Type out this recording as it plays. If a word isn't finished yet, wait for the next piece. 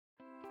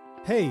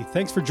Hey,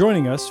 thanks for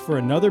joining us for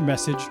another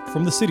message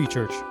from the City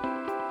Church.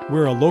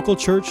 We're a local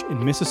church in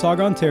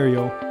Mississauga,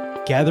 Ontario,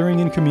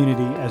 gathering in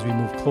community as we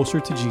move closer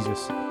to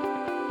Jesus.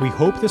 We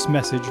hope this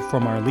message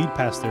from our lead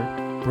pastor,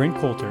 Brent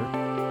Coulter,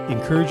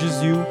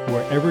 encourages you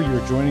wherever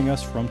you're joining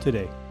us from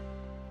today.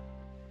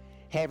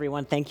 Hey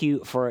everyone, thank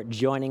you for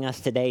joining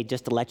us today.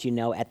 Just to let you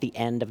know, at the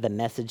end of the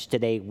message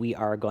today, we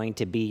are going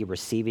to be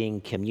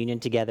receiving communion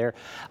together.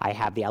 I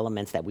have the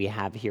elements that we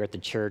have here at the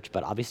church,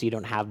 but obviously you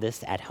don't have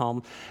this at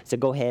home. So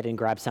go ahead and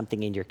grab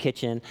something in your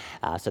kitchen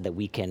so that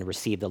we can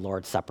receive the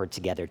Lord's Supper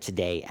together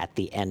today at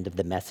the end of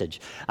the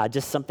message.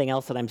 Just something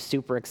else that I'm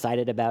super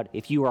excited about.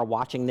 If you are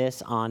watching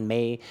this on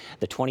May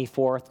the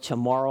 24th,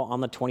 tomorrow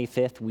on the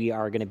 25th, we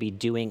are going to be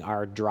doing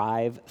our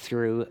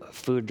drive-through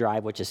food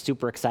drive, which is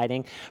super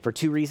exciting for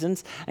two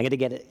reasons. I'm going to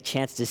get a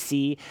chance to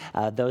see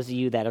those of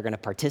you that are going to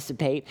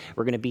participate.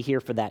 We're going to be here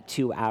for that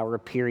 2-hour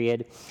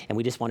period, and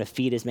we just want to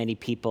feed as many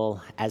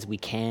people as we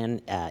can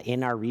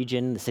in our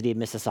region, the city of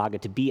Mississauga,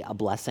 to be a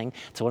blessing.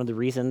 It's one of the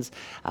reasons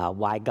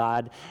why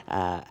God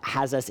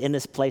has us in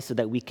this place so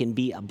that we can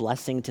be a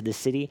blessing to the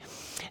city.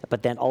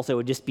 But then also it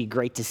would just be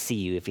great to see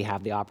you if you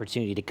have the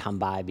opportunity to come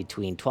by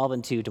between 12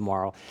 and 2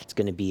 tomorrow. It's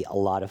going to be a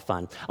lot of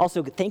fun.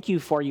 Also, thank you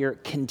for your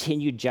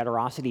continued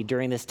generosity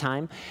during this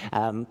time.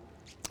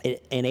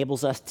 It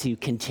enables us to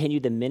continue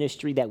the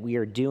ministry that we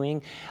are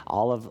doing.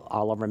 All of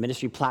our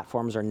ministry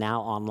platforms are now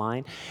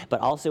online,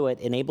 but also it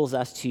enables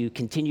us to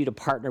continue to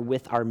partner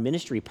with our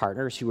ministry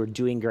partners who are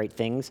doing great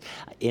things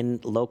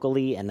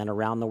locally and then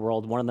around the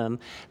world. One of them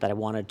that I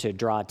wanted to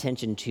draw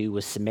attention to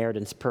was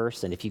Samaritan's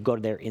Purse, and if you go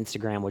to their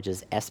Instagram, which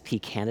is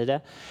SP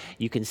Canada,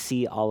 you can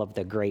see all of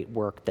the great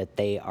work that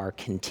they are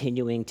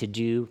continuing to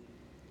do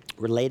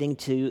relating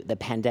to the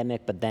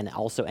pandemic, but then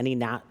also any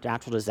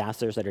natural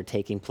disasters that are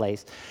taking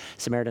place.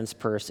 Samaritan's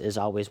Purse is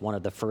always one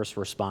of the first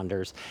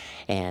responders,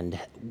 and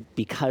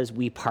because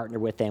we partner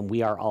with them,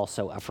 we are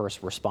also a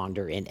first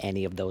responder in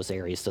any of those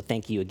areas. So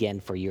thank you again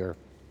for your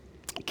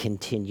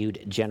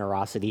continued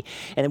generosity.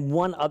 And then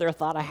one other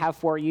thought I have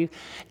for you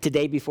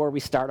today before we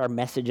start our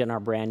message in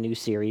our brand new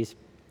series.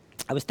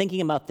 I was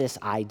thinking about this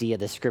idea,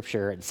 the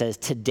scripture. It says,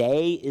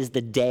 "Today is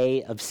the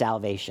day of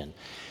salvation."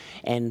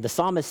 And the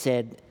psalmist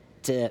said,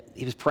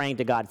 he was praying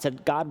to God,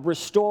 said, "God,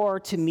 restore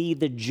to me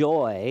the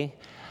joy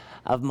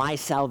of my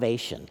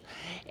salvation."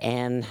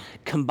 And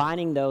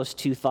combining those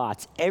two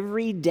thoughts,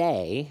 every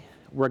day,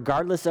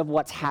 regardless of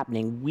what's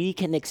happening, we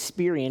can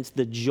experience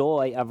the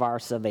joy of our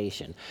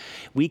salvation.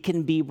 We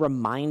can be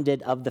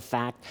reminded of the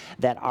fact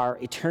that our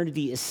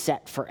eternity is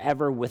set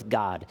forever with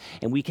God.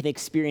 And we can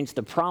experience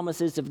the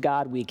promises of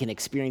God. We can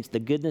experience the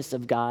goodness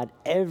of God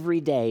every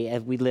day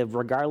as we live,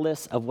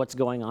 regardless of what's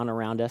going on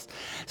around us.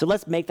 So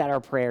let's make that our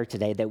prayer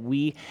today, that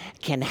we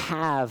can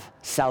have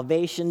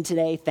salvation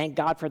today. Thank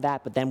God for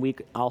that. But then we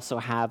also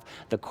have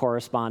the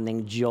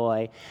corresponding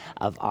joy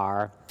of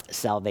our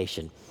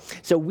salvation.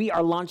 So we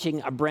are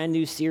launching a brand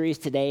new series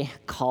today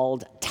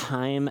called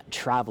Time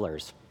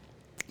Travelers.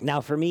 Now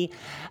for me,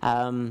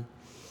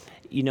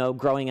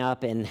 growing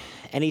up, and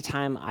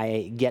anytime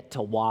I get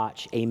to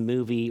watch a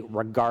movie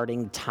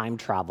regarding time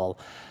travel,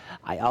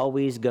 I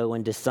always go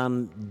into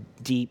some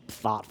deep,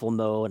 thoughtful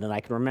mode. And I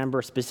can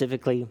remember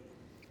specifically,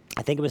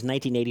 I think it was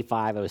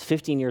 1985. I was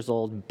 15 years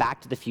old.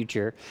 Back to the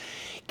Future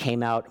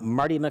came out.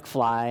 Marty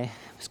McFly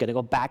was going to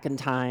go back in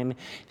time.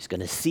 He was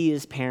going to see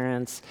his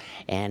parents,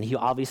 and he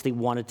obviously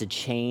wanted to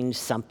change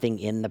something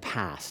in the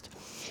past.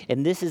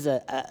 And this is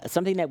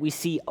something that we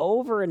see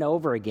over and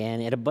over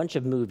again in a bunch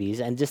of movies,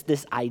 and just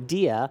this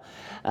idea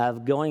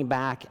of going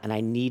back and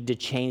I need to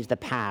change the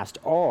past.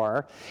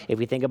 Or if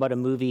we think about a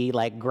movie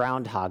like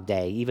Groundhog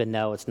Day, even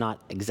though it's not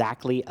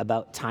exactly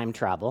about time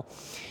travel,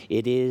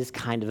 it is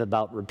kind of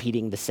about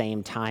repeating the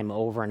same time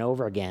over and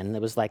over again.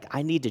 It was like,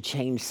 I need to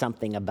change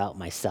something about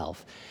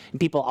myself. And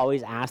people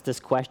always ask this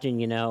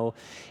question,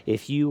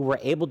 if you were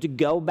able to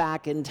go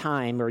back in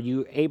time, or you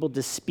were able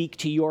to speak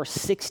to your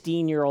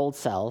 16-year-old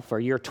self or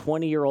your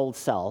 20-year-old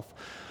self,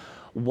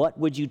 what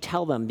would you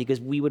tell them? Because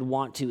we would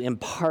want to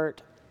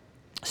impart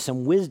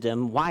some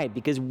wisdom. Why?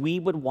 Because we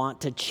would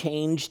want to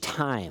change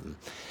time.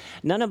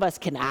 None of us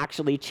can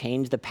actually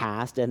change the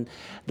past, and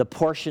the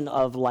portion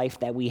of life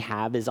that we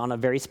have is on a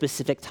very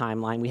specific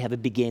timeline. We have a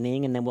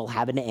beginning, and then we'll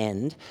have an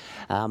end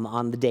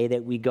on the day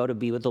that we go to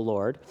be with the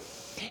Lord.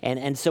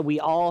 And so we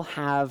all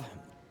have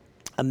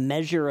a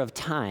measure of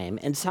time,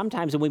 and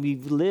sometimes when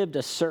we've lived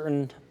a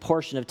certain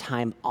portion of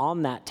time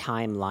on that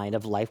timeline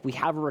of life, we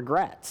have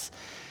regrets.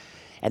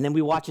 And then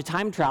we watch a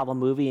time travel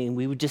movie, and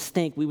we would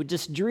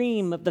just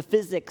dream of the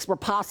physics were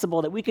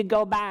possible, that we could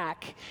go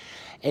back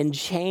and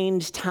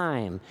change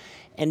time.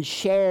 And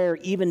Cher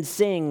even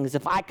sings,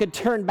 "If I could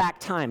turn back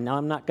time." Now,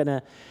 I'm not going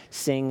to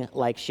sing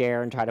like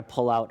Cher and try to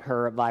pull out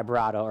her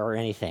vibrato or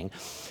anything.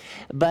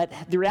 But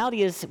the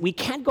reality is we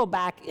can't go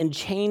back and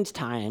change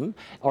time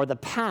or the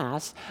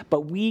past,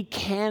 but we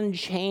can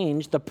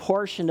change the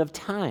portion of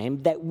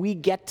time that we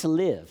get to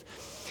live.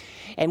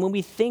 And when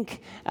we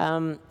think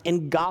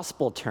in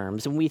gospel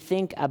terms, when we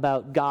think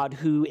about God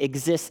who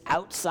exists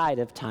outside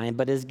of time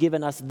but has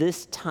given us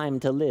this time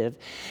to live,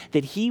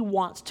 that he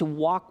wants to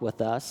walk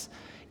with us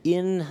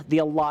in the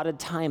allotted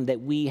time that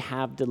we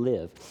have to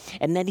live.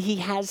 And then he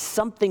has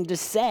something to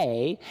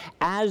say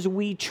as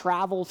we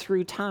travel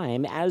through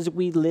time, as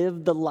we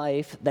live the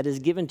life that is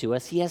given to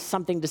us. He has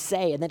something to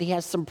say, and then he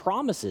has some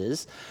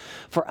promises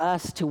for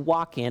us to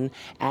walk in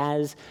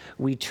as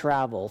we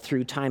travel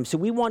through time. So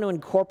we want to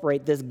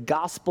incorporate this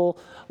gospel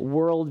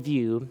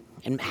worldview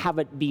and have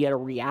it be a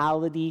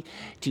reality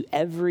to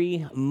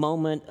every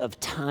moment of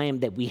time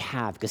that we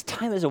have, because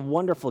time is a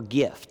wonderful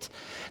gift.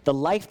 The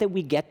life that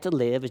we get to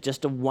live is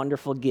just a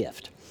wonderful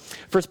gift.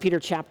 1 Peter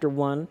chapter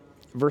 1,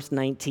 verse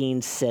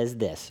 19 says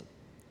this,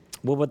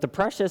 "Well, with the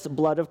precious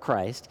blood of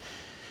Christ,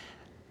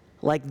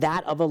 like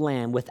that of a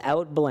lamb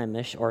without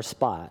blemish or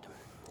spot,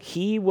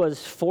 he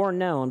was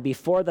foreknown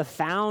before the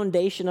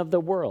foundation of the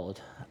world,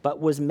 but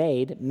was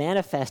made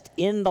manifest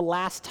in the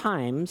last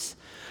times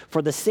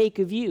for the sake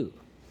of you,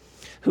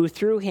 who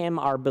through him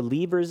are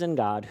believers in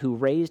God, who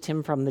raised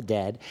him from the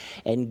dead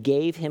and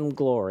gave him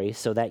glory,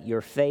 so that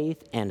your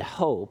faith and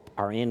hope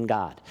are in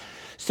God."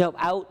 So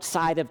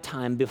outside of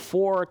time,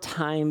 before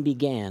time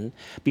began,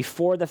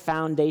 before the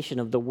foundation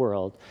of the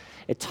world,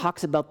 it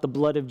talks about the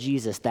blood of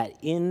Jesus, that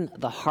in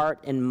the heart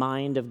and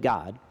mind of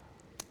God,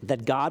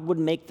 that God would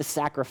make the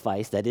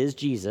sacrifice that is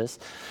Jesus,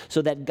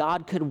 so that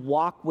God could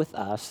walk with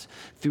us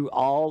through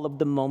all of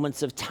the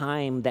moments of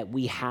time that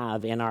we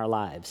have in our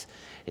lives.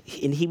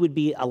 And he would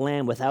be a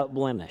lamb without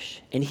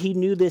blemish. And he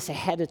knew this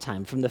ahead of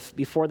time,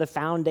 before the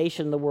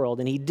foundation of the world.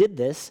 And he did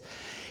this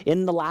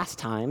in the last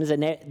times,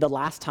 and the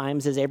last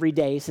times is every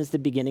day since the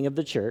beginning of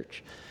the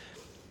church.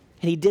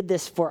 And he did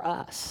this for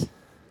us.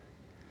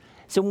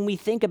 So when we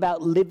think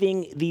about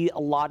living the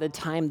allotted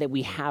time that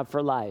we have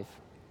for life,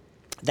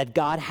 that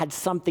God had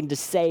something to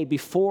say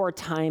before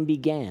time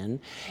began,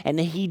 and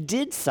that he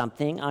did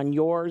something on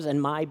yours and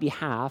my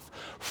behalf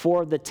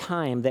for the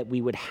time that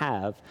we would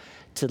have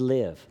to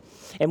live.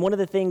 And one of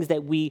the things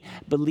that we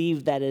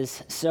believe that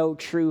is so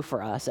true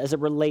for us as it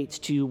relates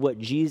to what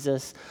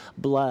Jesus'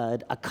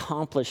 blood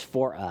accomplished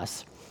for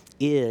us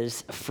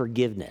is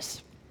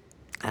forgiveness.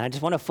 And I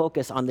just want to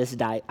focus on this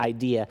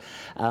idea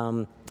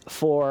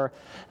for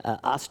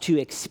us to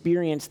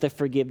experience the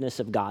forgiveness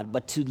of God,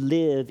 but to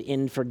live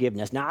in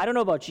forgiveness. Now, I don't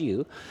know about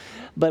you,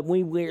 but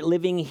we're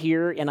living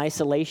here in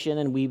isolation,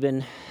 and we've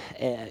been,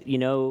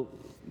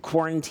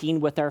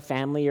 quarantined with our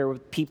family or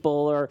with people,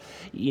 or,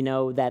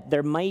 that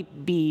there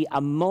might be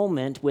a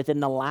moment within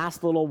the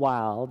last little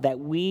while that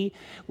we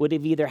would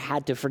have either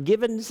had to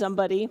forgiven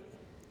somebody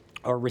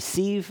or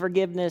receive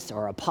forgiveness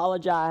or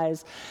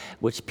apologize,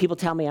 which people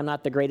tell me I'm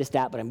not the greatest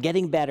at, but I'm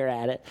getting better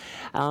at it.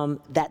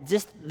 That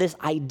just this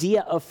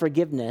idea of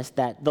forgiveness,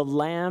 that the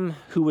Lamb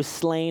who was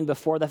slain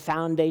before the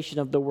foundation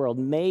of the world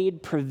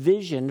made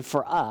provision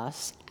for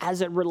us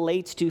as it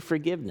relates to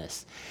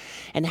forgiveness,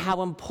 and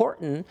how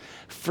important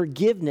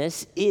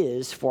forgiveness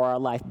is for our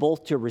life,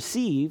 both to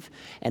receive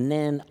and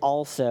then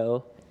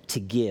also to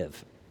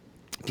give,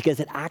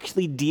 because it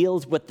actually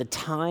deals with the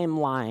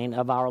timeline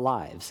of our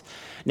lives.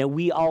 Now,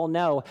 we all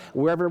know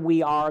wherever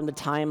we are in the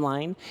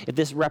timeline, if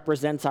this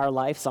represents our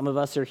life, some of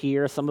us are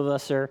here, some of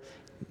us are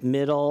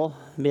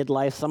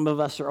midlife, some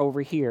of us are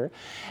over here,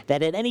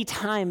 that at any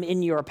time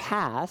in your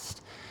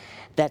past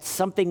that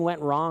something went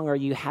wrong, or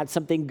you had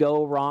something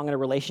go wrong in a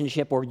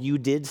relationship, or you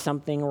did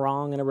something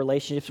wrong in a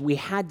relationship, we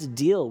had to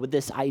deal with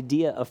this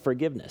idea of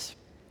forgiveness.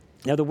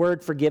 Now, the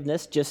word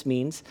forgiveness just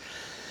means,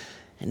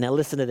 and now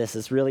listen to this,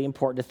 it's really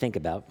important to think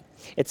about.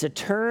 It's a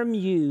term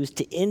used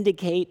to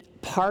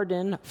indicate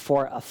pardon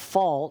for a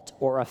fault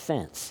or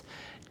offense,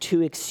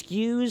 to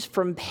excuse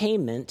from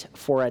payment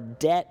for a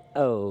debt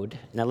owed.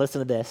 Now listen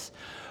to this,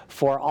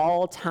 for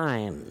all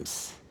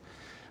times,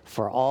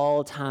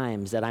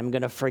 that I'm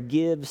going to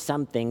forgive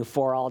something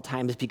for all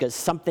times because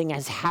something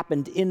has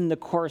happened in the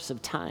course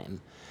of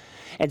time.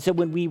 And so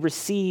when we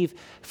receive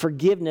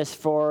forgiveness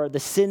for the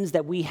sins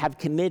that we have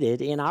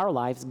committed in our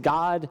lives,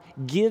 God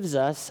gives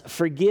us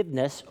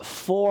forgiveness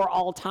for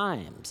all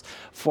times,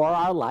 for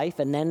our life,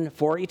 and then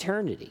for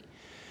eternity.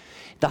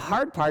 The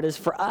hard part is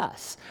for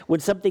us. When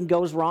something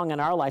goes wrong in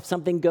our life,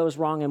 something goes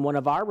wrong in one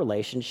of our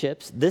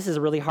relationships, this is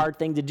a really hard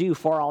thing to do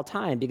for all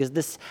time, because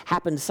this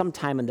happened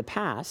sometime in the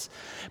past.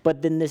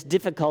 But then this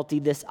difficulty,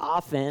 this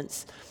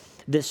offense,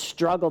 this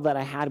struggle that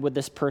I had with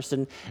this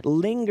person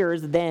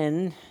lingers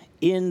then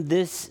in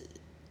this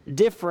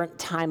different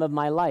time of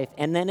my life,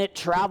 and then it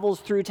travels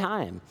through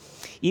time.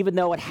 Even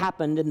though it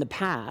happened in the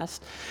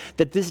past,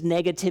 that this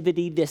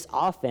negativity, this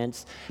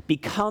offense,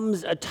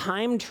 becomes a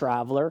time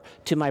traveler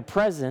to my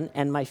present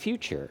and my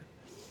future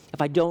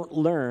if I don't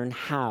learn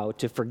how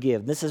to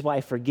forgive. This is why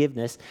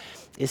forgiveness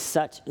is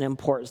such an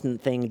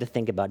important thing to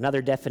think about.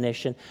 Another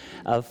definition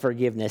of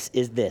forgiveness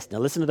is this. Now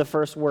listen to the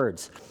first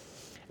words,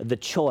 the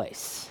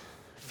choice.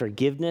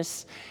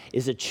 Forgiveness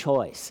is a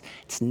choice.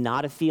 It's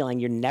not a feeling.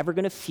 You're never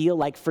going to feel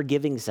like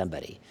forgiving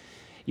somebody.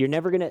 You're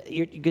never going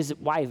to, because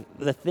why?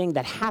 The thing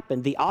that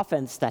happened, the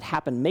offense that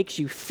happened makes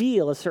you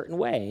feel a certain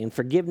way. And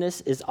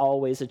forgiveness is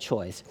always a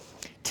choice.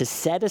 To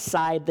set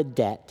aside the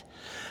debt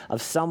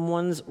of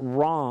someone's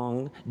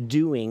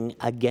wrongdoing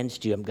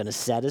against you. I'm going to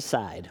set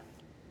aside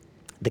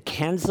the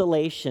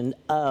cancellation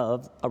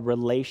of a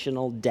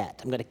relational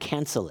debt. I'm going to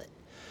cancel it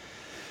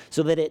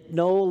so that it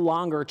no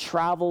longer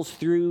travels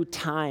through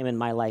time in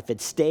my life.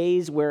 It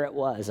stays where it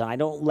was. I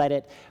don't let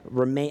it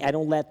remain. I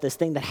don't let this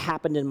thing that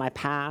happened in my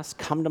past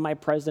come to my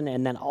present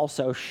and then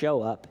also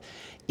show up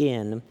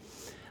in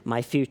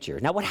my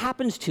future. Now, what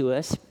happens to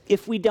us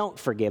if we don't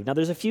forgive? Now,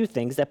 there's a few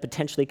things that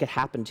potentially could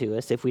happen to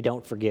us if we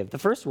don't forgive. The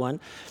first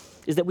one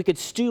is that we could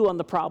stew on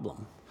the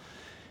problem.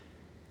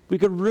 We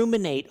could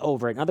ruminate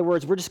over it. In other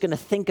words, we're just going to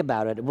think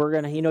about it. We're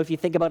going to, if you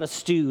think about a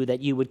stew that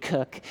you would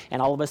cook,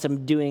 and all of us are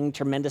doing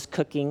tremendous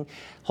cooking,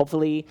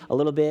 hopefully a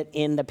little bit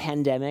in the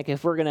pandemic.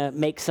 If we're going to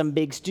make some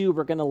big stew,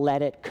 we're going to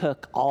let it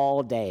cook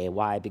all day.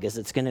 Why? Because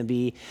it's going to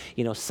be,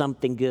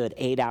 something good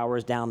 8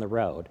 hours down the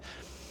road.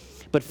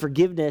 But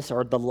forgiveness,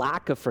 or the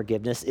lack of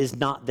forgiveness, is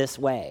not this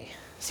way.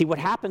 See, what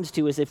happens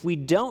to us if we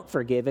don't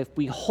forgive, if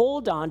we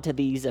hold on to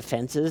these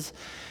offenses,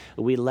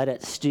 we let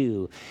it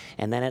stew,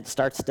 and then it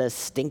starts to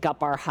stink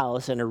up our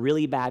house in a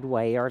really bad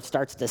way, or it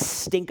starts to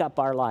stink up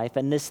our life,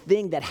 and this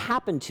thing that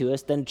happened to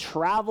us then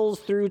travels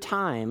through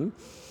time,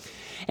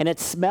 and it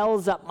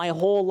smells up my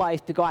whole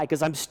life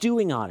because I'm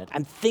stewing on it,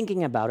 I'm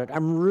thinking about it,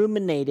 I'm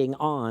ruminating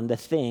on the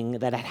thing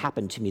that had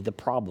happened to me, the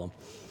problem.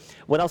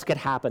 What else could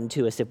happen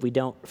to us if we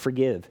don't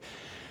forgive?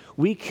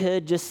 We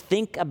could just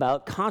think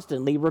about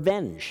constantly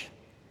revenge.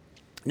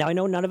 Now, I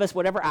know none of us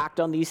would ever act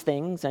on these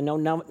things. I know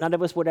none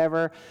of us would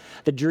ever,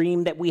 the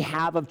dream that we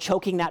have of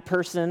choking that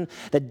person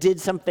that did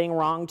something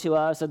wrong to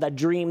us, or that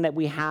dream that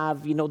we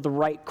have, the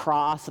right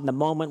cross and the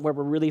moment where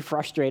we're really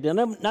frustrated.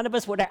 None of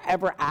us would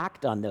ever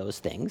act on those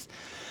things.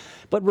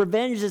 But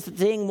revenge is the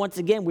thing, once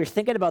again, we're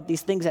thinking about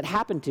these things that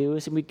happened to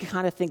us, and we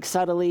kind of think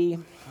subtly,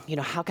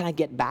 how can I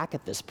get back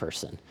at this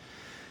person?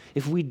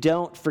 If we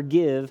don't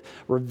forgive,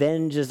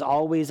 revenge is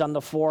always on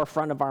the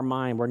forefront of our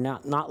mind. We're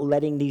not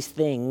letting these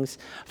things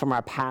from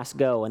our past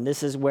go. And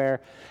this is where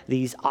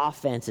these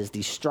offenses,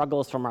 these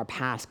struggles from our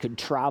past could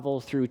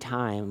travel through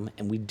time,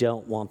 and we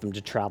don't want them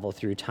to travel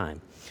through time.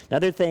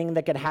 Another thing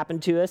that could happen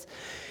to us,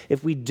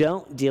 if we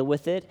don't deal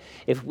with it,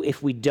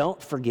 if we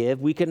don't forgive,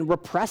 we can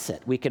repress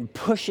it. We can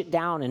push it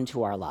down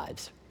into our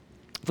lives.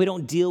 If we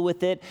don't deal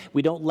with it,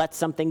 we don't let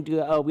something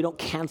we don't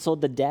cancel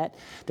the debt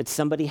that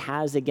somebody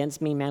has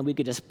against me, man, we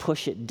could just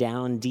push it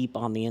down deep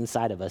on the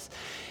inside of us.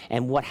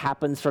 And what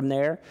happens from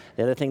there,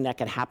 the other thing that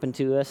can happen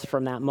to us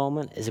from that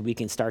moment is that we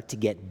can start to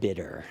get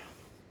bitter.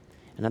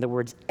 In other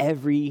words,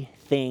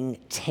 everything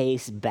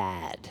tastes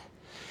bad.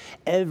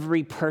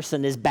 Every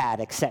person is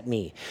bad except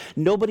me.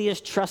 Nobody is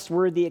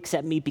trustworthy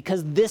except me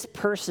because this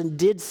person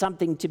did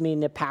something to me in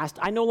the past.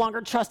 I no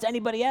longer trust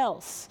anybody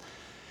else,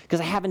 because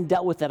I haven't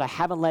dealt with it, I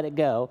haven't let it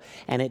go,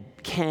 and it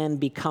can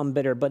become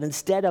bitter. But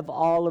instead of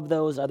all of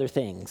those other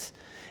things,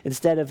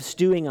 instead of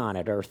stewing on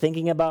it or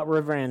thinking about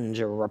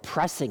revenge or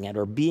repressing it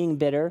or being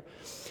bitter,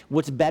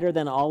 what's better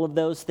than all of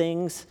those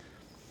things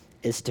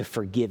is to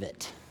forgive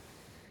it.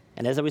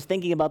 And as I was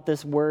thinking about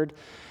this word,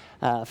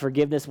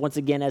 forgiveness, once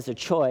again as a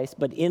choice,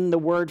 but in the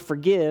word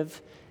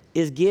forgive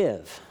is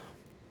give.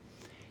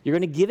 You're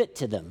going to give it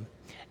to them.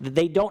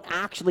 They don't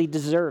actually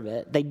deserve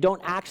it. They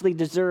don't actually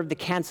deserve the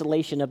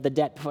cancellation of the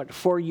debt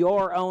for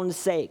your own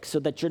sake, so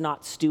that you're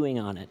not stewing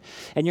on it,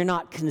 and you're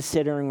not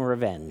considering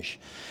revenge,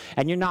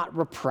 and you're not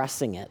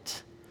repressing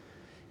it,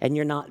 and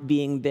you're not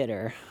being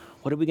bitter.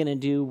 What are we going to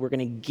do? We're going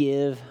to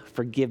give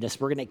forgiveness.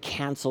 We're going to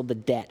cancel the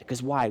debt.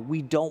 Because why?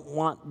 We don't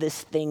want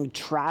this thing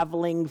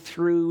traveling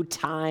through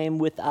time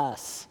with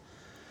us.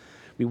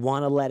 We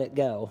want to let it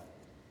go.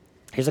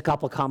 Here's a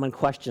couple common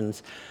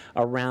questions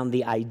around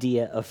the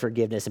idea of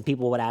forgiveness. And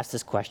people would ask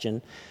this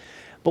question,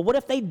 but what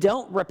if they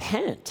don't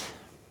repent?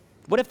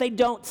 What if they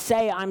don't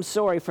say, I'm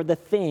sorry for the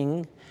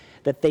thing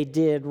that they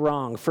did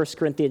wrong? 1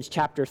 Corinthians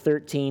chapter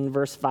 13,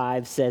 verse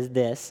 5 says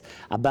this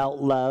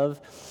about love: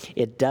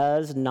 it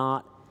does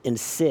not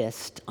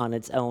insist on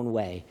its own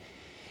way.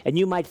 And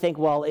you might think,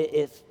 well,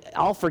 if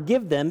I'll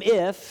forgive them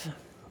if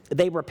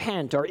they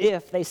repent or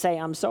if they say,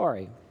 I'm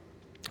sorry.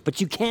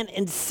 But you can't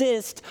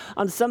insist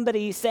on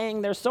somebody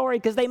saying they're sorry,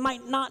 because they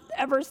might not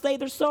ever say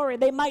they're sorry.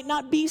 They might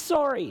not be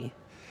sorry.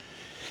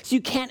 So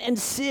you can't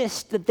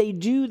insist that they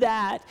do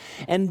that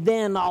and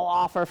then I'll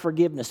offer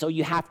forgiveness. So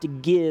you have to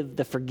give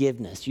the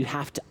forgiveness. You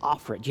have to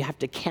offer it. You have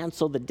to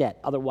cancel the debt.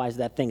 Otherwise,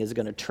 that thing is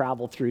going to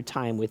travel through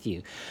time with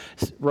you.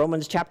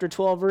 Romans chapter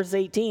 12, verse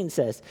 18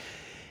 says,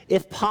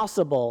 if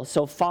possible,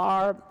 so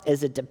far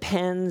as it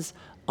depends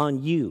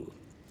on you,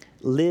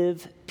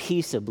 live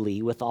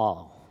peaceably with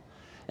all.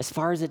 As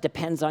far as it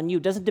depends on you,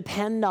 it doesn't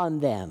depend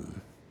on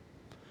them.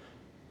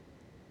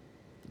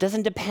 It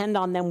doesn't depend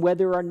on them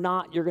whether or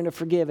not you're going to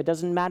forgive. It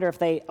doesn't matter if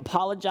they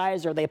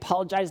apologize or they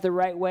apologize the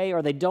right way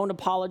or they don't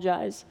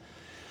apologize.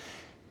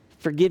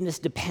 Forgiveness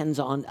depends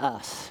on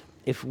us.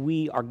 If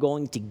we are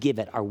going to give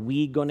it, are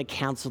we going to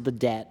cancel the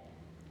debt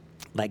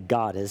like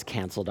God has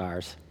canceled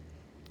ours?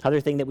 Other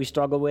thing that we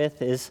struggle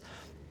with is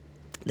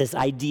this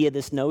idea,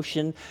 this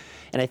notion,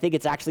 and I think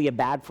it's actually a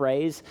bad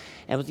phrase,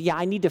 and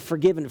I need to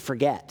forgive and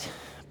forget.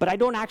 But I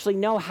don't actually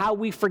know how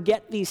we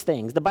forget these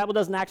things. The Bible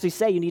doesn't actually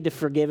say you need to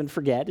forgive and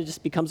forget. It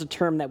just becomes a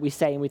term that we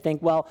say, and we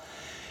think, well,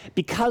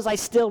 because I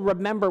still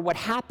remember what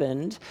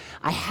happened,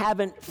 I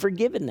haven't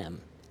forgiven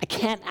them. I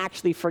can't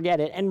actually forget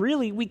it. And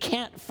really, we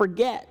can't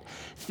forget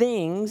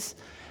things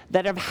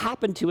that have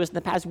happened to us in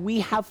the past.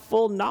 We have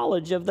full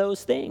knowledge of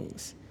those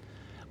things.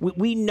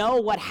 We know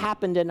what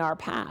happened in our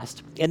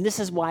past. And this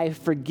is why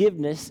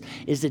forgiveness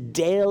is a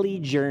daily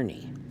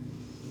journey.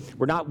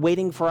 We're not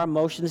waiting for our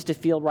emotions to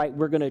feel right.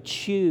 We're going to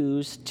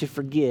choose to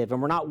forgive.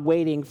 And we're not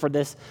waiting for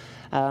this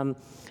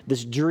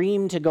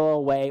dream to go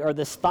away or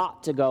this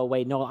thought to go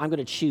away. No, I'm going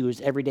to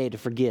choose every day to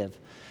forgive.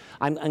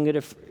 I'm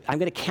going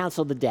to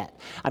cancel the debt.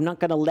 I'm not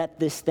going to let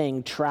this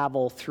thing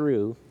travel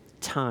through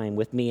time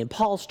with me. And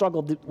Paul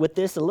struggled with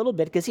this a little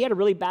bit because he had a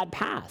really bad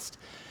past.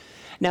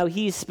 Now,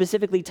 he's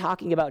specifically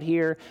talking about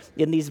here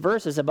in these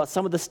verses about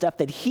some of the stuff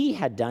that he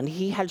had done.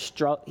 He had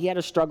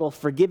a struggle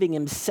forgiving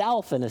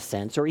himself in a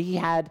sense, or he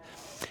had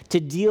to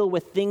deal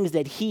with things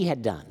that he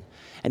had done.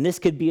 And this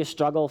could be a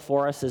struggle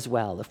for us as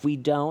well. If we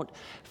don't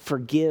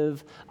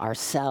forgive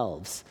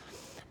ourselves,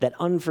 that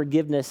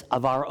unforgiveness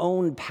of our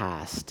own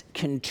past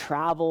can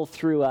travel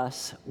through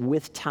us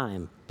with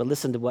time. But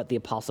listen to what the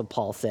Apostle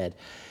Paul said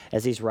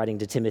as he's writing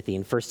to Timothy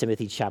in 1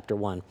 Timothy chapter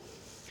 1.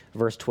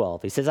 Verse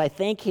 12, he says, I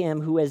thank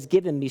him who has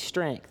given me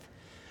strength,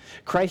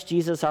 Christ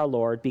Jesus our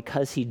Lord,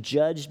 because he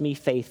judged me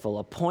faithful,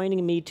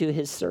 appointing me to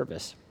his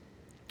service.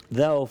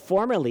 Though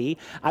formerly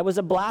I was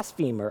a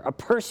blasphemer, a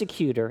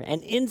persecutor,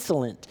 an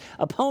insolent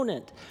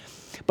opponent,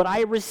 but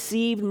I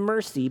received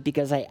mercy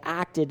because I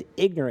acted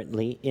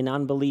ignorantly in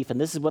unbelief.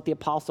 And this is what the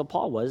Apostle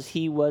Paul was.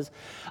 He was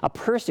a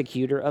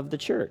persecutor of the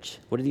church.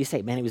 What did he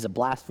say? Man, he was a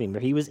blasphemer.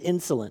 He was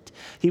insolent.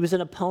 He was an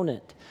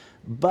opponent.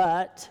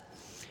 But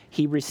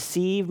he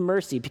received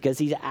mercy because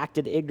he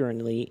acted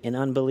ignorantly in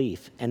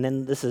unbelief. And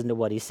then listen to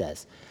what he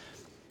says.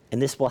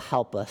 And this will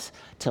help us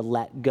to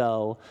let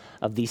go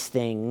of these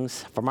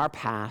things from our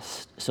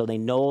past so they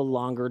no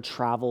longer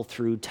travel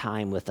through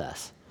time with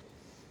us.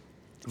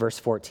 Verse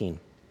 14.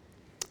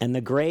 And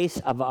the grace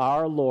of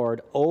our Lord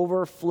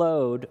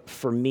overflowed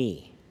for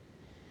me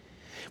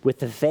with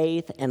the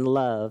faith and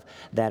love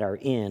that are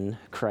in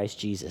Christ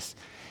Jesus.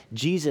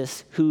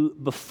 Jesus, who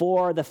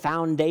before the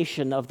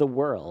foundation of the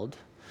world,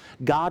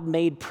 God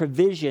made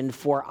provision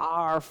for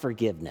our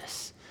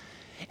forgiveness,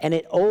 and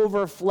it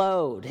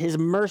overflowed. His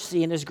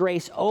mercy and his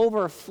grace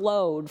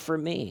overflowed for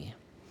me.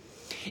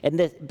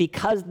 And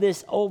because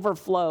this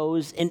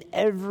overflows in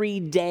every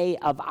day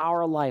of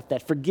our life,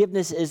 that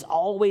forgiveness is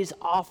always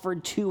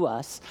offered to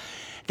us,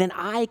 then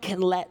I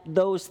can let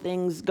those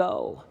things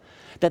go,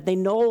 that they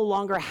no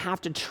longer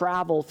have to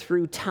travel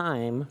through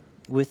time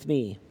with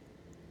me.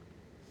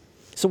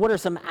 So what are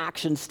some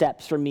action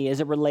steps for me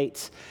as it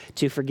relates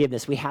to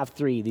forgiveness? We have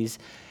three,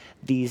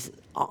 these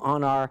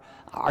on our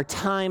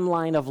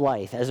timeline of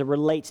life as it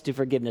relates to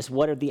forgiveness.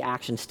 What are the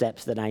action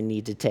steps that I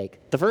need to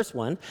take? The first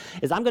one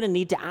is I'm going to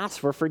need to ask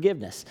for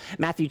forgiveness.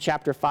 Matthew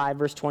chapter 5,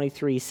 verse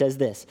 23 says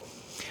this.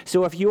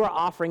 So if you are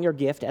offering your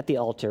gift at the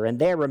altar and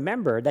there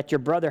remember that your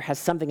brother has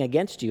something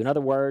against you, in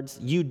other words,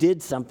 you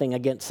did something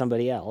against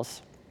somebody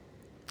else,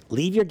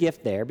 leave your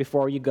gift there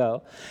before you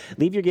go.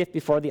 Leave your gift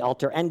before the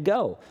altar and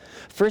go.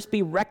 First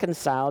be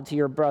reconciled to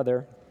your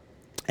brother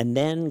and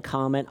then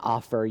come and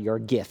offer your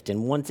gift.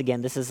 And once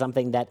again, this is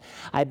something that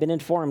I've been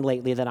informed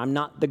lately that I'm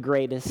not the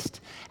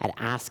greatest at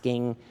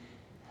asking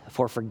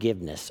for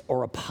forgiveness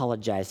or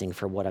apologizing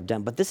for what I've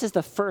done. But this is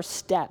the first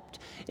step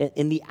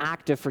in the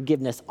act of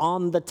forgiveness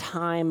on the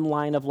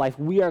timeline of life.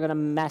 We are going to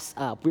mess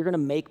up. We're going to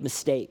make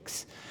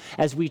mistakes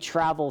as we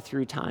travel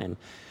through time.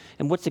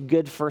 And what's a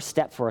good first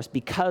step for us?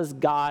 Because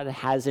God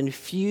has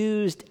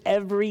infused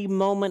every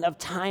moment of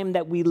time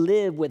that we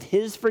live with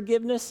his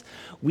forgiveness,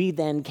 we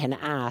then can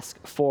ask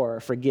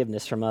for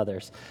forgiveness from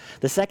others.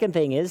 The second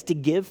thing is to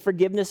give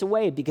forgiveness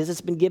away. Because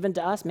it's been given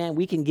to us, man,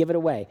 we can give it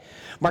away.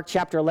 Mark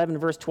chapter 11,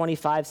 verse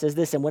 25 says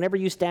this, and whenever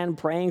you stand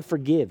praying,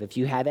 forgive if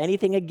you have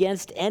anything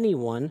against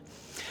anyone,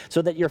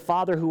 so that your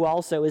Father who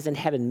also is in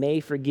heaven may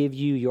forgive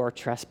you your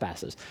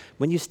trespasses.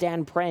 When you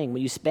stand praying,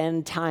 when you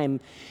spend time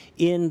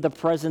in the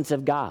presence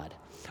of God,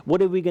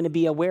 what are we going to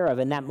be aware of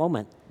in that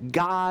moment?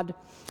 God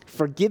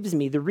forgives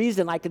me. The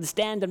reason I can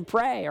stand and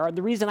pray, or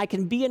the reason I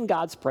can be in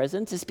God's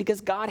presence, is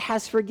because God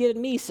has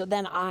forgiven me. So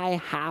then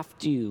I'm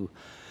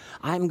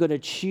going to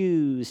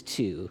choose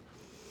to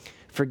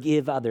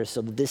forgive others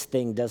so that this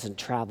thing doesn't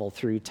travel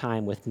through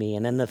time with me.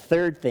 And then the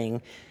third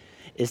thing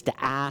is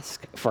to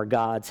ask for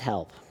God's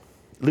help.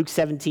 Luke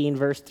 17,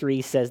 verse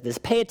 3 says this,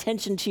 pay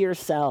attention to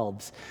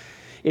yourselves.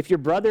 If your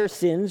brother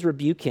sins,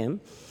 rebuke him.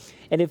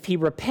 And if he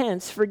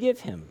repents,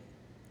 forgive him.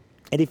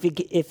 And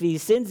if he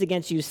sins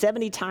against you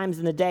 70 times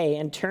in the day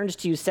and turns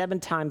to you 7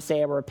 times, say,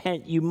 I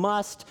repent, you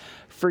must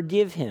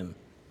forgive him.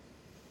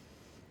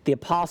 The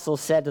apostle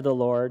said to the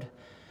Lord,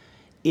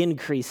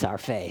 increase our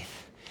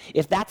faith.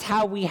 if that's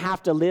how we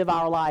have to live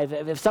our life,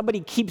 if somebody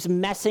keeps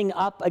messing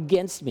up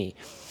against me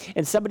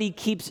and somebody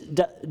keeps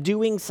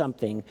doing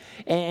something,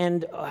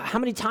 and how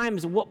many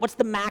times, what's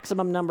the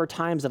maximum number of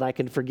times that I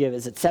can forgive?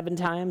 Is it 7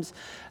 times?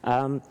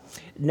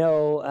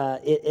 No,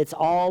 it's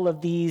all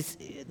of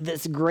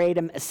this great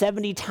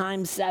 70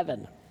 times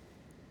 7.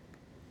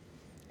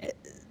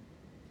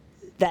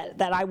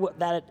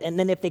 And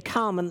then if they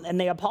come and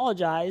they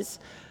apologize,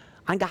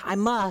 I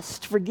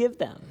must forgive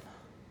them.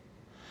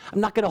 I'm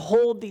not going to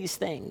hold these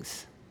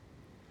things.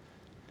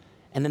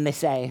 And then they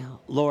say,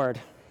 Lord,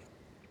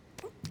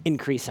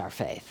 increase our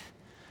faith.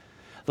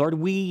 Lord,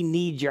 we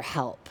need your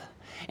help.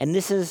 And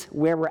this is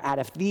where we're at.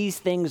 If these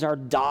things are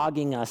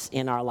dogging us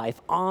in our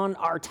life, on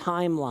our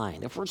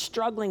timeline, if we're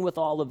struggling with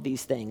all of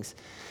these things,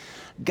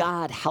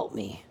 God, help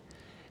me.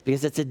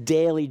 Because it's a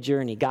daily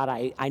journey. God,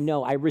 I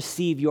know I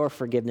receive your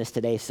forgiveness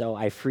today, so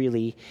I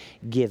freely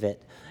give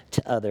it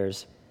to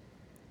others.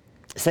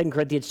 2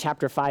 Corinthians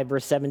chapter 5,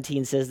 verse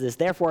 17 says this,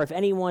 therefore, if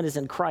anyone is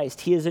in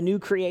Christ, he is a new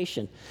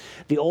creation.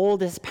 The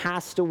old has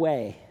passed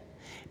away.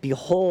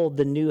 Behold,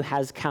 the new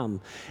has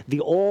come.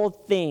 The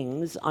old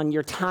things on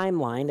your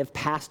timeline have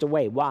passed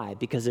away. Why?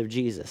 Because of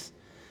Jesus.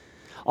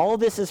 All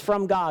this is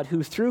from God,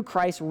 who through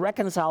Christ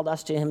reconciled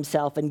us to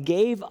himself and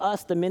gave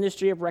us the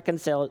ministry of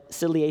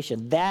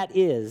reconciliation. That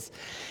is,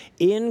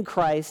 in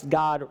Christ,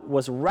 God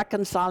was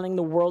reconciling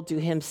the world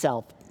to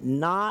himself,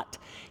 not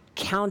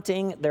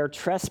counting their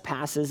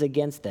trespasses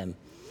against them,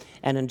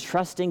 and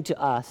entrusting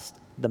to us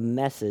the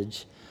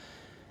message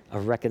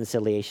of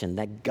reconciliation,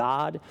 that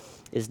God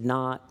is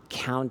not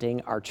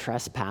counting our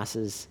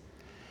trespasses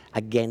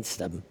against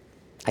them,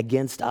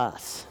 against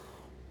us.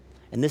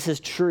 And this is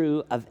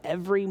true of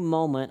every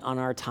moment on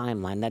our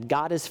timeline, that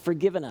God has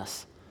forgiven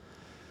us.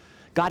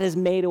 God has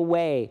made a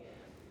way,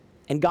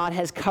 and God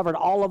has covered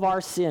all of our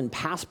sin,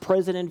 past,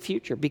 present, and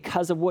future,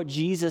 because of what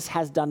Jesus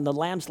has done, the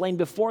lamb slain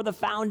before the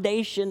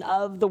foundation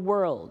of the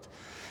world.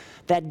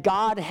 That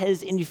God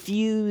has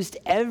infused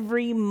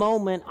every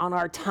moment on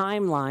our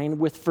timeline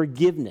with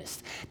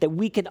forgiveness, that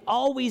we can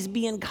always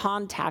be in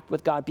contact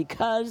with God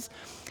because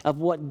of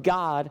what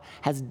God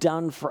has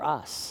done for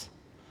us.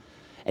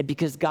 And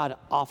because God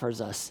offers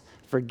us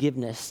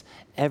forgiveness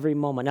every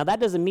moment. Now, that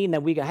doesn't mean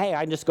that we go, hey,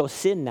 I just go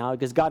sin now,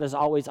 because God is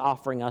always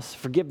offering us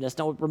forgiveness.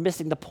 No, we're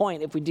missing the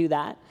point if we do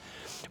that.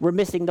 We're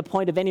missing the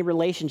point of any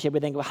relationship. We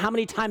think, well, how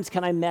many times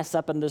can I mess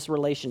up in this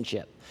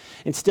relationship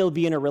and still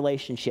be in a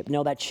relationship?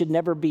 No, that should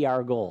never be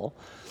our goal.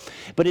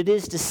 But it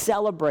is to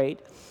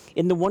celebrate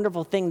in the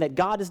wonderful thing that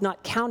God is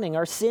not counting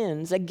our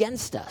sins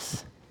against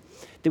us.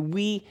 That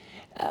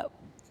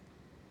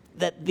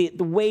the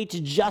way to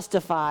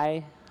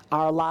justify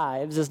our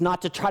lives is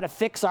not to try to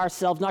fix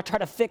ourselves, not try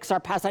to fix our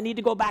past. I need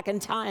to go back in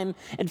time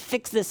and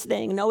fix this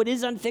thing. No, it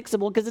is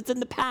unfixable because it's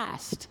in the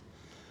past.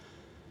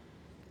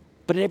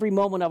 But at every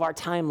moment of our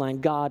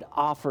timeline, God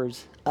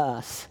offers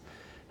us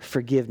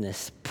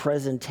forgiveness,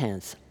 present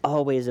tense,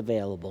 always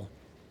available,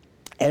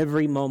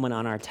 every moment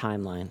on our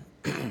timeline.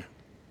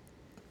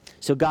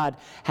 So God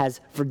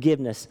has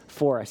forgiveness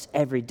for us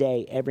every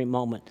day, every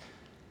moment.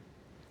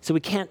 So we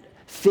can't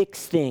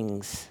fix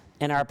things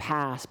in our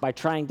past by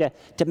trying to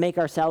make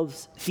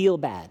ourselves feel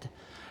bad.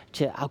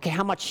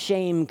 How much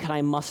shame can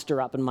I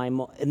muster up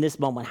in this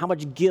moment? How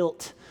much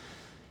guilt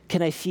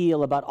can I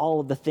feel about all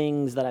of the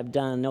things that I've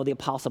done? No, the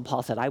Apostle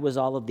Paul said, I was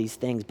all of these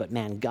things, but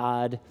man,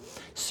 God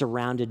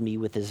surrounded me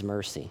with his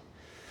mercy.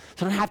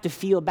 So I don't have to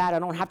feel bad. I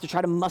don't have to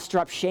try to muster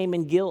up shame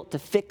and guilt to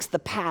fix the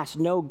past.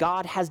 No,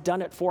 God has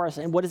done it for us.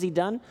 And what has he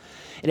done?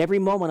 At every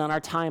moment on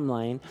our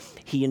timeline,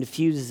 he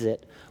infuses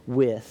it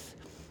with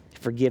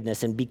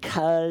forgiveness. And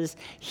because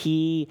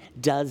he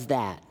does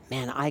that,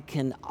 man, I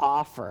can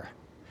offer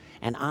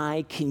and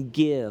I can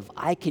give.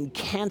 I can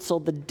cancel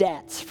the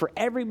debts for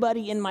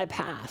everybody in my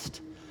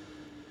past.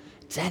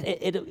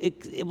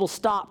 It will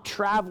stop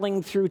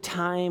traveling through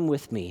time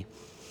with me.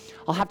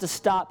 I'll have to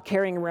stop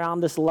carrying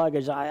around this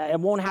luggage. I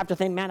won't have to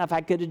think, man, if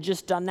I could have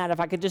just done that, if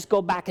I could just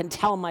go back and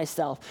tell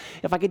myself,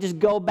 if I could just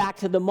go back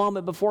to the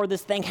moment before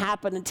this thing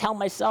happened and tell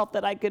myself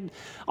that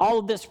all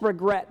of this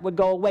regret would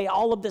go away,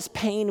 all of this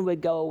pain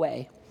would go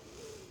away.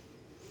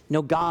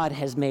 No, God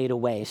has made a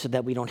way so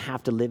that we don't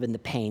have to live in the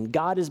pain.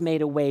 God has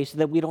made a way so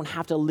that we don't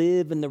have to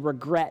live in the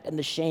regret and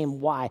the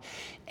shame. Why?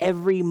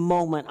 Every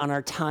moment on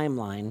our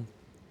timeline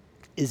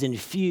is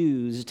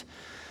infused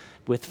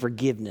with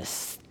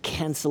forgiveness,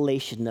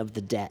 cancellation of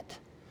the debt,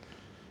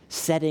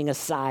 setting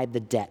aside the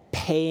debt,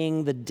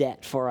 paying the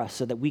debt for us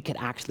so that we could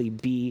actually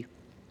be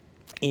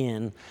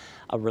in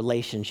a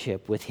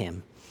relationship with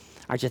him.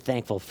 Aren't you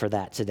thankful for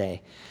that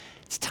today?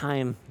 It's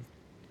time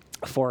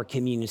for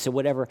communion. So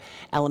whatever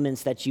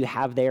elements that you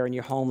have there in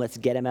your home, let's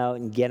get them out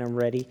and get them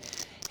ready.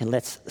 And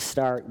let's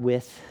start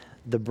with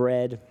the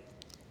bread.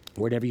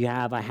 Whatever you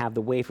have, I have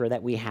the wafer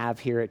that we have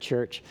here at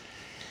church.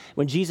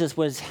 When Jesus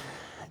was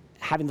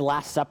having the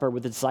Last Supper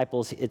with the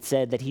disciples, it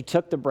said that he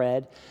took the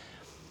bread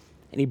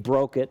and he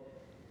broke it.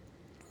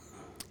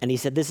 And he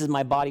said, this is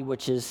my body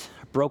which is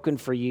broken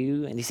for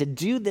you. And he said,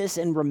 do this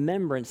in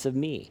remembrance of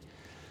me.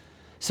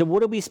 So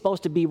what are we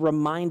supposed to be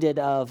reminded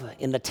of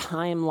in the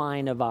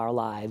timeline of our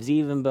lives,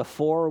 even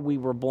before we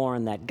were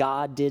born, that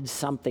God did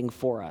something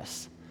for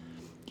us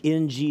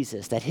in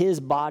Jesus, that his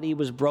body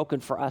was broken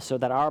for us so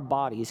that our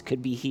bodies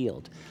could be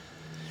healed?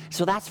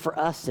 So that's for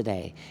us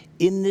today,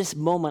 in this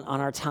moment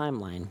on our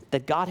timeline,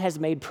 that God has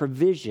made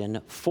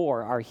provision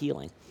for our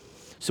healing.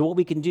 So what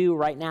we can do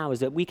right now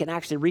is that we can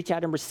actually reach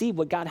out and receive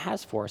what God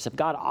has for us. If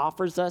God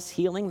offers us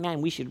healing, man,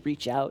 we should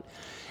reach out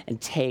and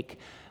take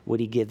what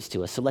he gives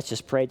to us. So let's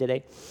just pray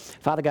today.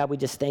 Father God, we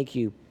just thank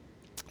you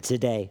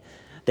today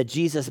that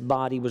Jesus'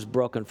 body was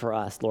broken for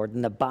us, Lord,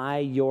 and that by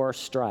your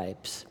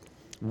stripes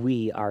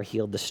we are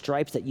healed, the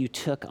stripes that you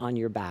took on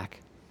your back.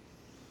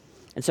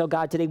 And so,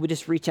 God, today we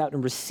just reach out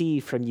and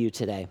receive from you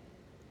today.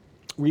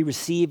 We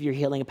receive your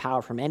healing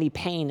power from any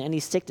pain, any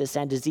sickness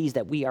and disease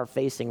that we are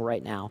facing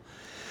right now,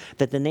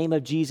 that the name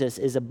of Jesus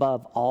is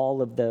above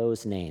all of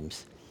those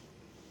names.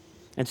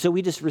 And so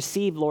we just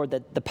receive, Lord,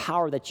 that the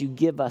power that you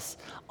give us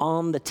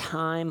on the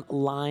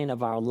timeline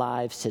of our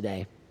lives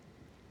today.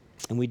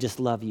 And we just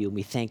love you, and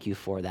we thank you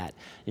for that.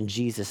 In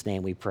Jesus'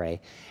 name we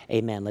pray.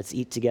 Amen. Let's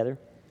eat together.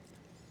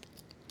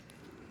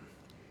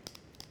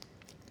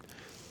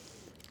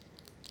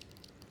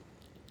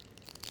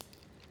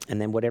 And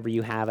then whatever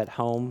you have at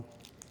home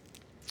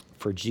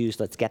for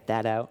juice, let's get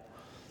that out.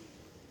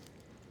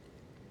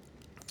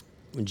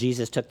 When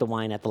Jesus took the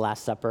wine at the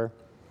Last Supper,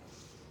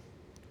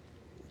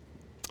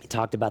 he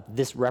talked about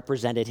this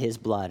represented his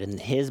blood, and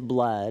his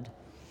blood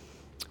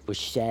was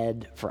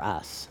shed for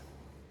us.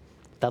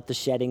 Without the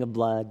shedding of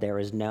blood, there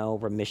is no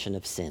remission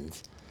of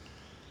sins.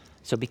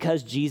 So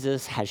because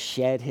Jesus has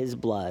shed his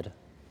blood,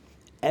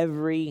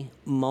 every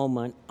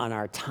moment on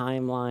our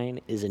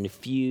timeline is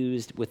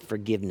infused with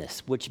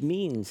forgiveness, which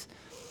means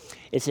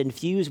it's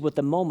infused with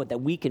the moment that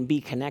we can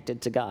be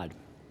connected to God.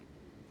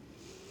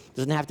 It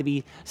doesn't have to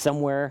be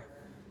somewhere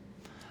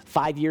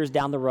 5 years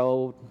down the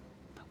road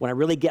when I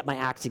really get my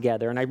act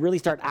together and I really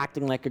start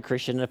acting like a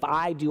Christian. And if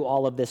I do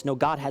all of this, no,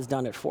 God has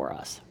done it for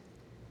us.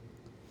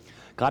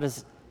 God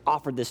has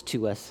offered this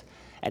to us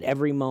at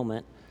every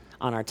moment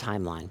on our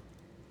timeline.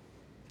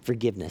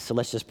 Forgiveness. So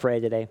let's just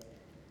pray today.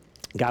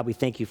 God, we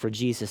thank you for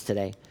Jesus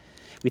today.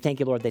 We thank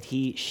you, Lord, that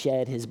he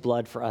shed his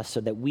blood for us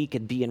so that we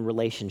could be in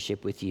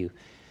relationship with you.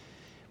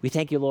 We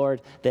thank you,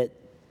 Lord, that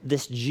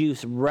this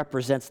juice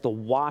represents the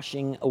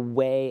washing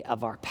away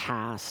of our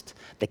past,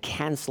 the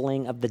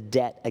canceling of the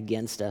debt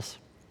against us.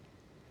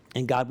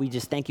 And God, we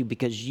just thank you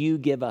because you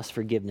give us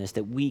forgiveness,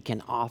 that we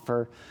can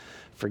offer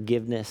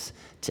forgiveness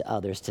to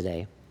others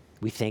today.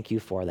 We thank you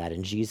for that.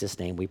 In Jesus'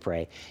 name we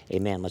pray.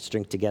 Amen. Let's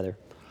drink together.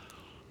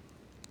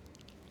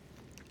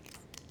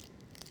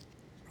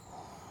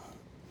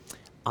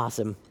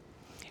 Awesome.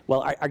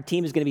 Well, our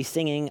team is going to be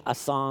singing a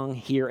song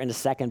here in a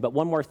second, but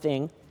one more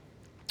thing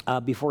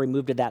before we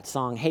move to that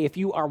song. Hey, if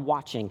you are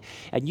watching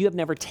and you have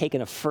never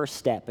taken a first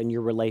step in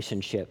your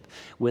relationship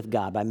with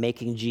God by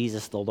making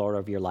Jesus the Lord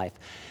of your life,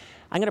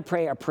 I'm going to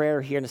pray a prayer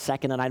here in a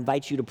second, and I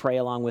invite you to pray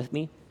along with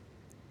me.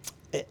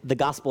 The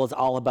gospel is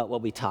all about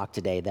what we talked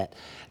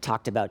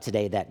about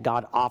today, that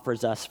God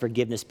offers us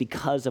forgiveness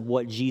because of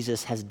what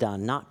Jesus has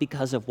done, not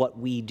because of what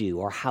we do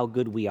or how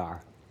good we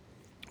are.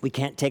 We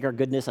can't take our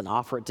goodness and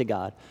offer it to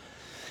God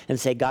and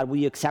say, God, will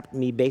you accept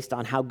me based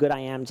on how good I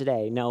am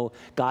today? No,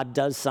 God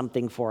does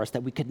something for us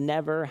that we could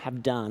never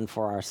have done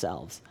for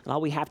ourselves. And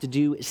all we have to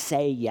do is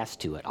say yes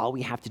to it. All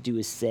we have to do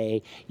is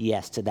say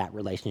yes to that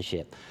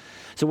relationship.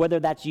 So whether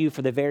that's you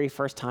for the very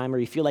first time or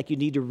you feel like you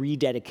need to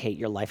rededicate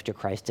your life to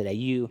Christ today,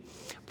 you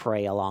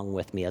pray along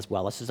with me as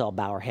well. Let's just all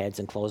bow our heads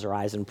and close our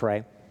eyes and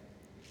pray.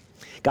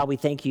 God, we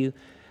thank you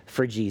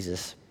for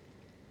Jesus.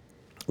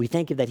 We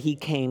thank you that he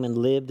came and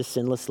lived a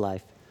sinless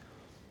life.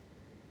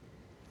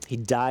 He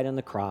died on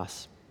the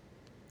cross,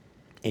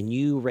 and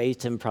you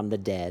raised him from the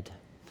dead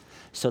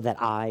so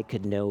that I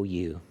could know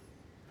you,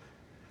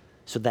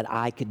 so that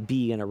I could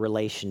be in a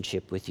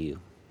relationship with you.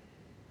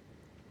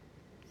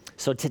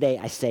 So today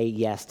I say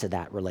yes to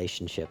that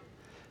relationship.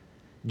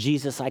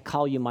 Jesus, I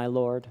call you my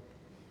Lord.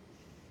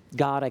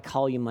 God, I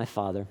call you my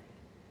Father.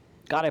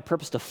 God, I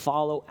purpose to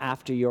follow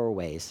after your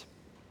ways.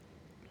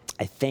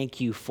 I thank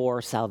you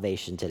for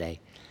salvation today.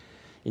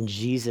 In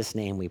Jesus'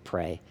 name we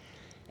pray.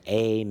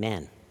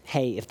 Amen.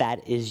 Hey, if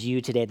that is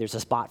you today, there's a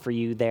spot for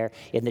you there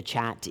in the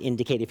chat to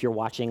indicate if you're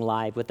watching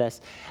live with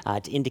us,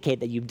 to indicate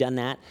that you've done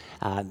that,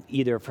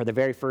 either for the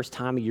very first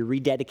time or you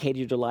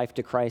rededicated your life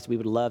to Christ. We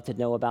would love to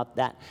know about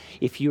that.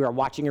 If you are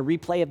watching a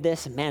replay of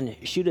this, man,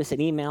 shoot us an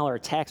email or a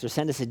text or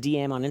send us a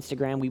DM on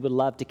Instagram. We would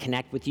love to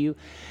connect with you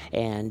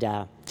and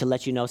to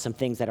let you know some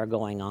things that are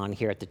going on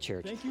here at the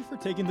church. Thank you for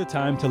taking the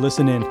time to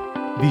listen in.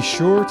 Be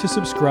sure to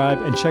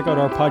subscribe and check out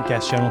our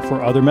podcast channel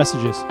for other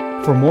messages.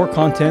 For more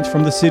content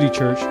from the City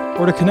Church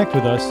or to connect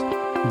with us,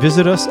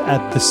 visit us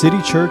at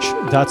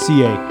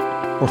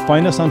thecitychurch.ca or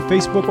find us on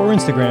Facebook or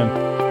Instagram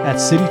at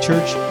City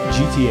Church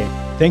GTA.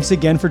 Thanks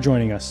again for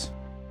joining us.